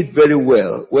 weigh it very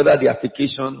well, whether the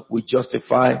application will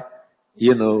justify,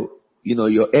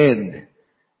 your end.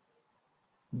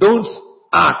 Don't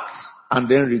act and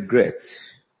then regret.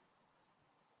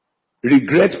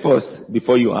 Regret first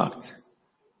before you act.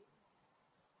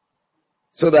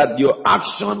 So that your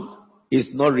action is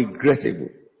not regrettable.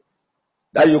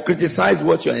 That you criticize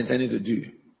what you are intending to do.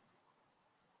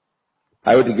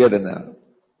 Are we together now?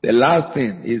 The last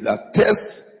thing is that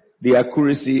test the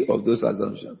accuracy of those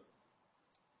assumptions.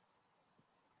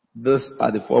 Those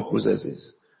are the 4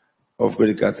 processes of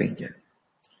critical thinking.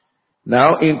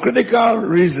 Now, in critical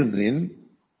reasoning,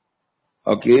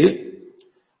 okay,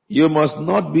 you must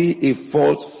not be a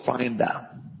fault finder.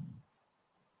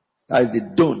 That is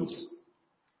the don'ts.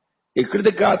 A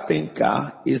critical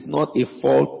thinker is not a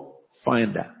fault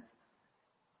finder.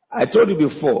 I told you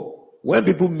before, when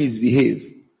people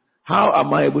misbehave, how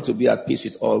am I able to be at peace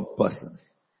with all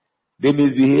persons? They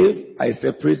misbehave, I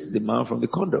separate the man from the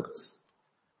conduct.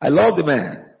 I love the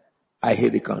man, I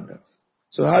hate the conduct.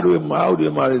 So how do we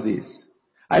marry this?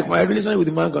 My relationship with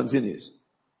the man continues.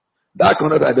 That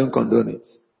conduct, I don't condone it.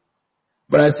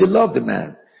 But I still love the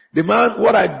man. The man,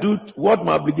 what I do, what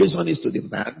my obligation is to the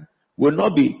man, will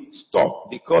not be stopped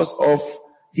because of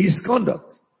his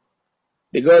conduct.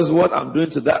 Because what I'm doing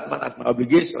to that man as my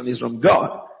obligation is from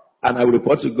God. And I will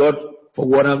report to God for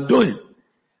what I'm doing.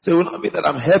 So it will not be that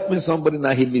I'm helping somebody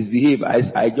now he misbehave.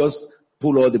 I just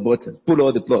pull all the buttons, pull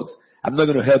all the plugs. I'm not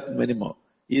going to help him anymore.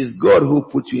 It's God who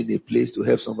put you in a place to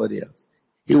help somebody else.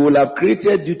 He will have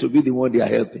created you to be the one they are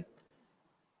helping.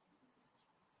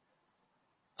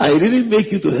 I didn't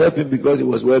make you to help him because he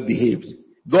was well behaved.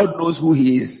 God knows who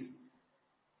he is.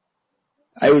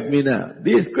 Are you with me now?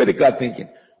 This is critical thinking.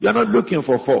 You are not looking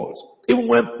for faults. Even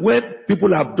when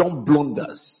people have done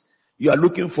blunders, you are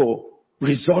looking for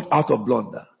result out of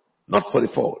blunder, not for the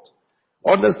fault.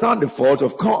 Understand the fault,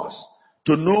 of course,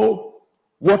 to know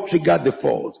what triggered the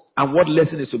fault and what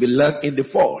lesson is to be learned in the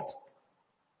fault,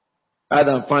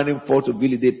 rather than finding fault to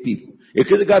validate people. A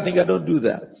critical thinker don't do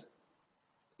that.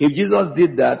 If Jesus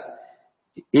did that,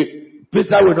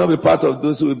 Peter will not be part of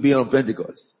those who will be on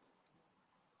Pentecost.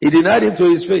 He denied him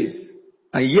to his face.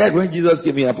 And yet when Jesus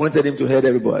came, he appointed him to head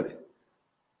everybody.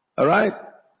 Alright?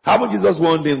 How about Jesus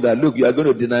warned him that, look, you are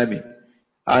going to deny me?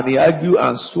 And he argued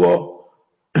and swore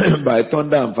by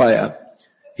thunder and fire.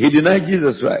 He denied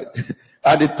Jesus, right?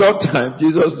 At the 3rd time,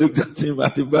 Jesus looked at him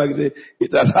at the back and said,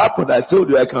 it has happened. I told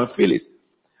you I can feel it.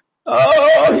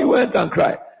 Oh, he went and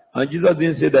cried. And Jesus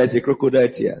didn't say that it's a crocodile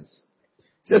tears. He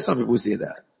said some people say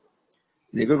that.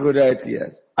 It's a crocodile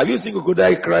tears. Have you seen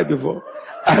crocodile cry before?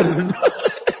 I don't know.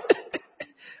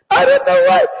 I don't know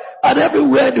why. And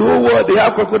everywhere in the whole world they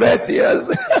have crocodile tears.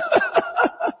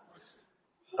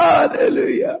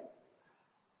 Hallelujah.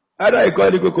 Either I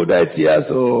call it crocodile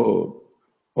tears or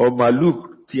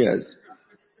Maluk tears.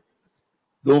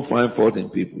 Don't find fault in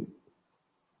people.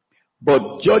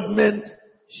 But judgment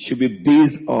should be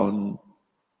based on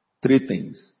 3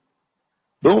 things.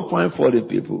 Don't find fault in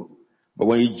people. But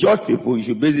when you judge people, you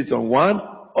should base it on 1,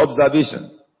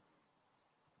 observation.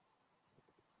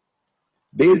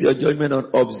 Base your judgment on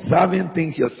observing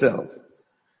things yourself.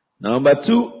 Number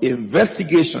 2,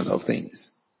 investigation of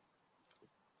things.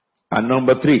 And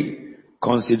number 3,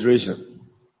 consideration.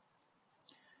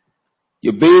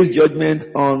 You base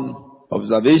judgment on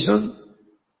observation,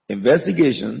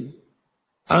 investigation,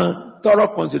 and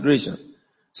thorough consideration.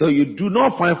 So you do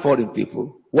not find fault in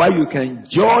people, while you can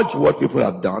judge what people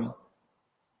have done,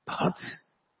 but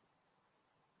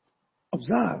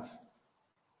observe.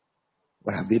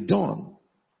 What have they done?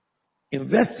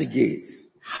 Investigate.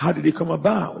 How did it come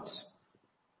about?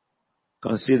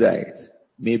 Consider it.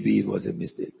 Maybe it was a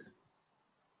mistake.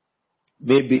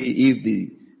 Maybe if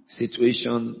the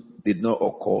situation did not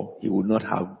occur, he would not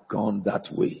have gone that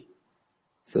way.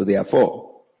 So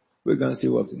therefore, we're going to see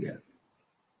work together.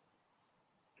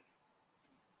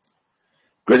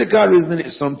 Critical reasoning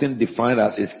is something defined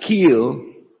as a skill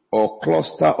or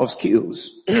cluster of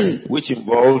skills, which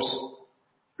involves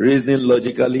reasoning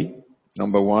logically,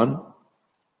 number 1,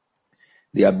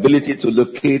 the ability to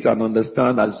locate and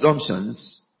understand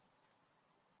assumptions,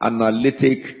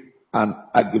 analytic and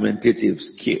argumentative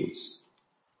skills.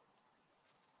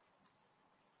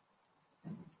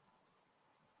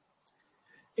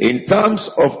 In terms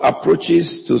of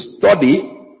approaches to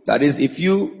study, that is, if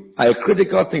you are a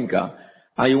critical thinker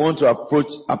and you want to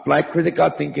apply critical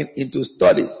thinking into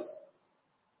studies,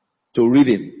 to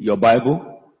reading your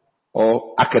Bible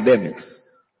or academics,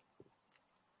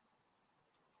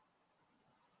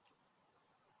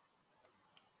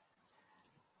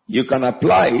 you can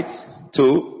apply it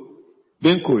to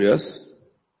being curious,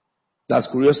 that's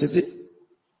curiosity,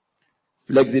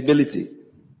 flexibility,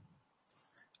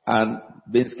 and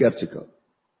being skeptical.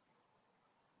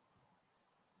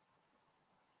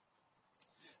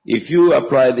 If you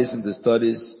apply this in the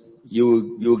studies,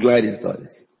 you will glide in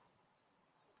studies.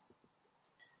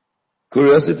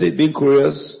 Curiosity, being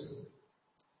curious,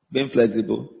 being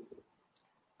flexible,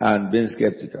 and being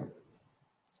skeptical.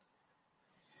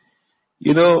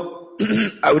 You know,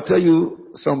 I will tell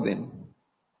you something.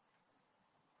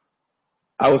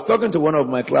 I was talking to one of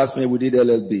my classmates. We did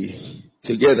LLB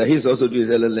together. He's also doing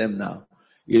his LLM now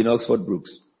in Oxford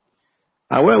Brookes.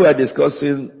 And when we were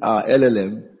discussing our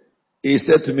LLM, he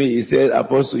said to me,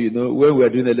 Apostle, when we were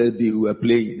doing LLB, we were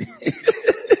playing.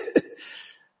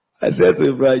 I said to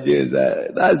him, Brother James,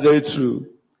 that's very true.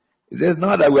 He says,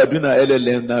 now that we are doing our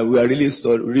LLM now, we are really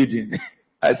reading.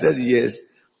 I said, yes.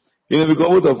 Because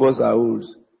both of us are old.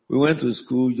 We went to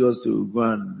school just to go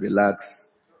and relax.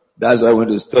 That's why I went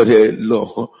to study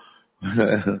law.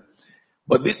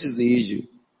 But this is the issue.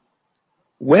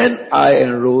 When I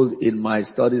enrolled in my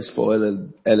studies for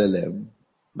LLM,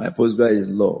 my postgraduate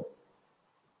in law,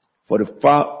 for the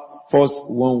first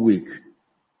 1 week,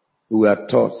 we were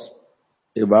taught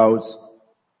about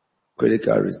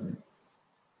critical reasoning,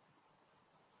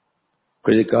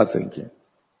 critical thinking.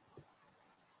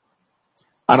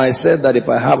 And I said that if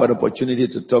I have an opportunity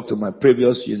to talk to my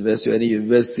previous university or any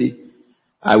university,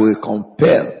 I will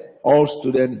compel all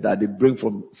students that they bring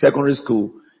from secondary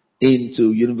school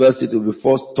into university to be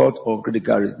first taught on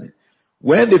critical reasoning.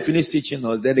 When they finished teaching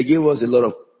us, then they gave us a lot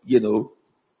of,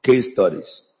 case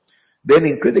studies. Then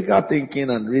in critical thinking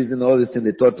and reasoning, all these things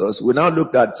they taught us, we now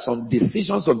looked at some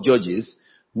decisions of judges,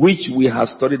 which we have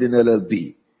studied in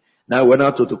LLB. Now we're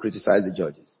now told to criticize the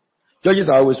judges. Judges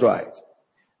are always right.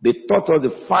 They taught us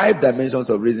the 5 dimensions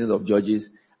of reasoning of judges,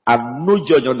 and no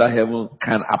judge under heaven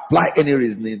can apply any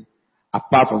reasoning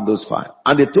apart from those 5.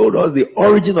 And they told us the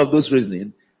origin of those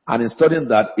reasoning, and in studying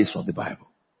that is from the Bible.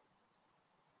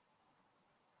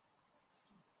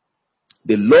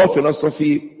 The law of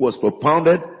philosophy was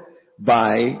propounded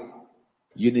by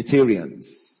Unitarians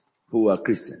who were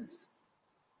Christians.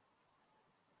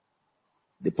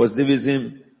 The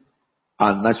positivism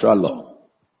and natural law.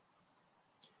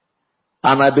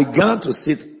 And I began to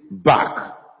sit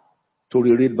back to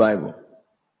reread Bible.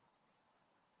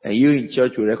 And you in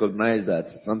church will recognize that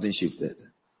something shifted.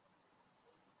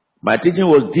 My teaching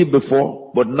was deep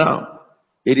before, but now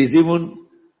it is even,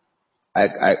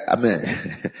 I mean,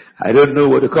 I don't know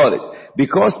what to call it.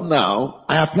 Because now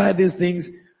I apply these things.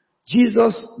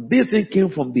 This thing came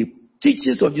from the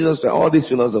teachings of Jesus to all these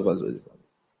philosophers.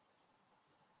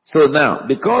 So now,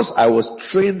 because I was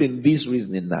trained in this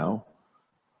reasoning now,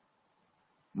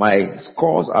 my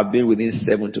scores have been within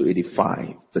 7 to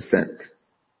 85%.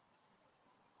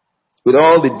 With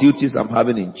all the duties I'm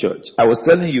having in church. I was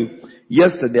telling you,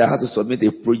 yesterday I had to submit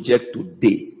a project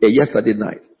yesterday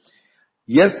night.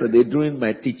 Yesterday during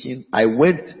my teaching, I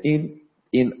went in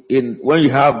when you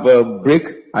have a break,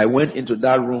 I went into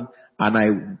that room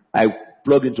and I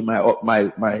plugged into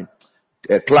my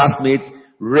classmates,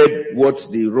 read what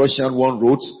the Russian one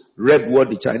wrote, read what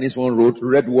the Chinese one wrote,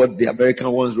 read what the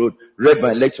American ones wrote, read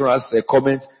my lecturer's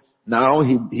comments. Now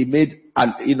he made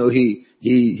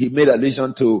he made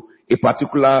allusion to a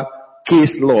particular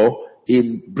case law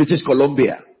in British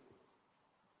Columbia.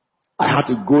 I had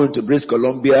to go into British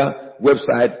Columbia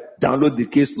website, download the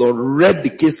case law, read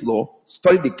the case law,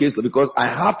 study the case law, because I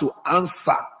have to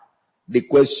answer the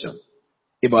question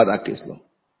about that case law.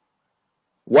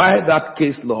 Why that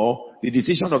case law, the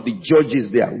decision of the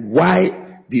judges there, why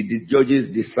did the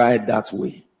judges decide that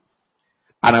way?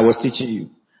 And I was teaching you.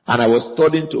 And I was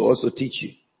studying to also teach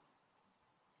you.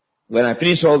 When I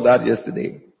finished all that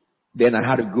yesterday, then I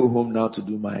had to go home now to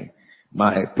do my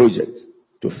project,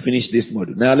 to finish this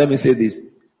module. Now let me say this.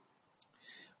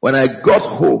 When I got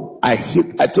home,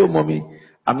 I told mommy,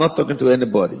 I'm not talking to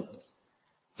anybody.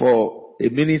 For a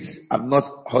minute, I'm not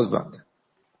husband.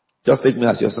 Just take me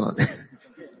as your son.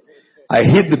 I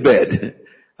hit the bed,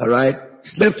 alright,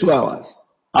 slept 2 hours.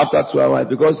 After 2 hours,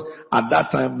 because at that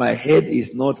time my head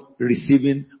is not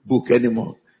receiving book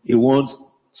anymore. It wants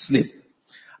sleep.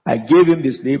 I gave him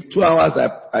the sleep. 2 hours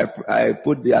I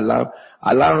put the alarm.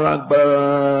 Alarm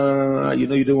rang,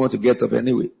 you don't want to get up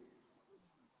anyway.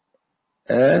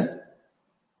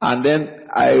 And then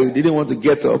I didn't want to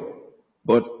get up,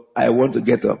 but I want to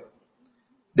get up.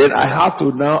 Then I have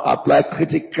to now apply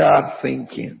critical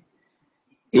thinking.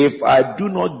 If I do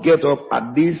not get up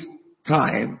at this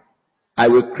time, I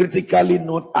will critically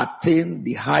not attain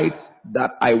the heights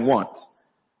that I want.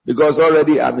 Because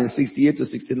already I'm in 68 to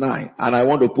 69 and I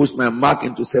want to push my mark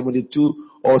into 72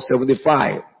 or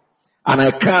 75. And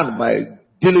I can by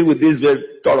dealing with this very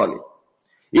thoroughly.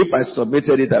 If I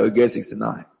submitted it, I will get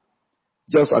 69.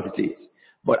 Just as it is.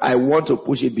 But I want to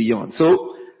push it beyond.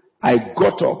 So I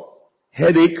got up,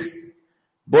 headache,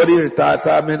 body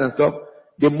retirement and stuff.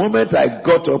 The moment I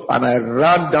got up and I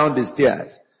ran down the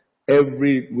stairs,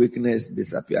 every weakness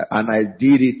disappeared. And I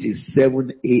did it till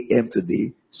 7 a.m.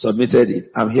 today, submitted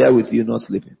it. I'm here with you, not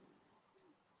sleeping.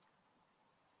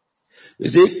 You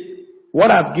see,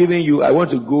 what I've given you, I want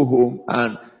to go home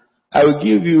and I will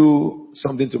give you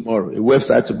something tomorrow, a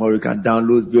website tomorrow. You can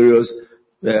download various,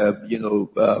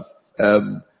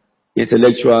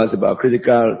 intellectuals about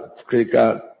critical,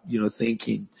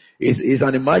 thinking. It's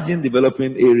an emerging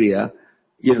developing area,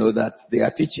 that they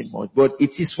are teaching much. But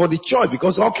it is for the church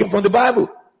because all came from the Bible.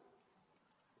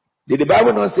 Did the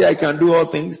Bible not say I can do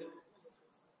all things?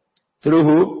 Through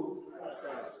who?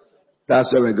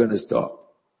 That's where we're going to stop.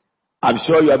 I'm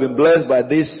sure you have been blessed by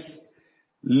this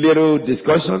little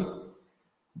discussion.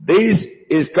 This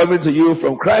is coming to you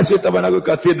from Christ Faith Tabernacle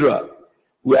Cathedral.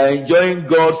 We are enjoying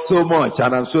God so much,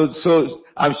 and I'm sure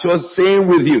same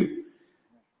with you.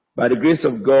 By the grace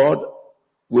of God,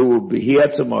 we will be here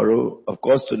tomorrow. Of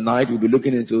course, tonight we'll be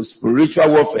looking into spiritual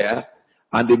warfare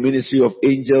and the ministry of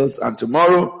angels. And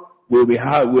tomorrow we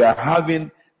are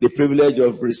having the privilege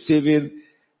of receiving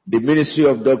the ministry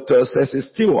of Dr. Cecil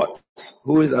Stewart,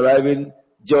 who is arriving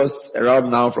just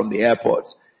around now from the airport.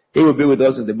 He will be with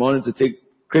us in the morning to take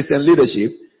Christian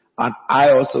leadership, and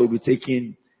I also will be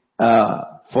taking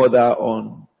further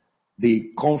on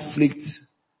the conflict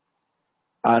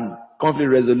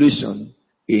resolution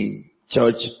in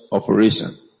church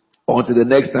operation. Until the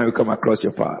next time we come across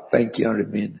your path. Thank you and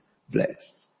remain blessed.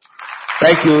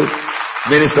 Thank you,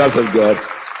 ministers of God.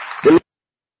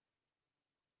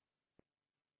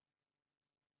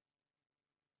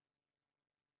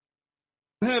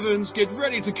 Heavens, get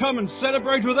ready to come and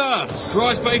celebrate with us.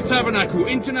 Christ Faith Tabernacle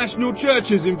International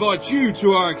Churches invite you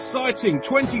to our exciting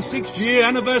 26th year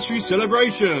anniversary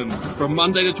celebration from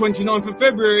Monday the 29th of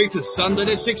February to Sunday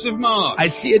the 6th of March. I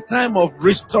see a time of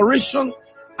restoration.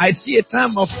 I see a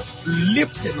time of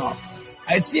lifting up.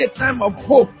 I see a time of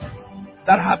hope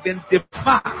that have been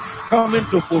deferred coming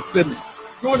to fulfillment.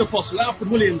 Join Apostle Alfred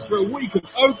Williams for a week of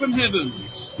open heavens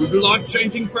with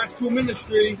life-changing practical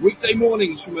ministry weekday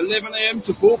mornings from 11 a.m.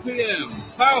 to 4 p.m.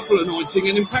 Powerful anointing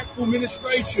and impactful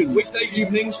ministration weekday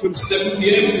evenings from 7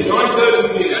 p.m. to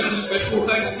 9:30 p.m. and a special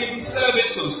Thanksgiving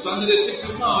service on Sunday the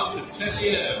 6th of March at 10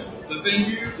 a.m. The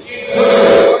venue is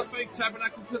Christ Faith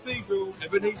Tabernacle Cathedral,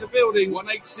 Ebenezer Building,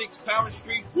 186 Power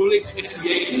Street, Woolwich,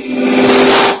 SCA.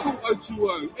 Call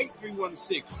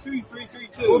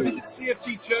 020-8316-2332 or visit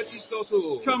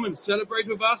cftchurches.org. Come and celebrate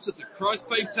with us at the Christ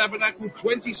Faith Tabernacle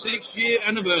 26th year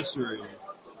anniversary.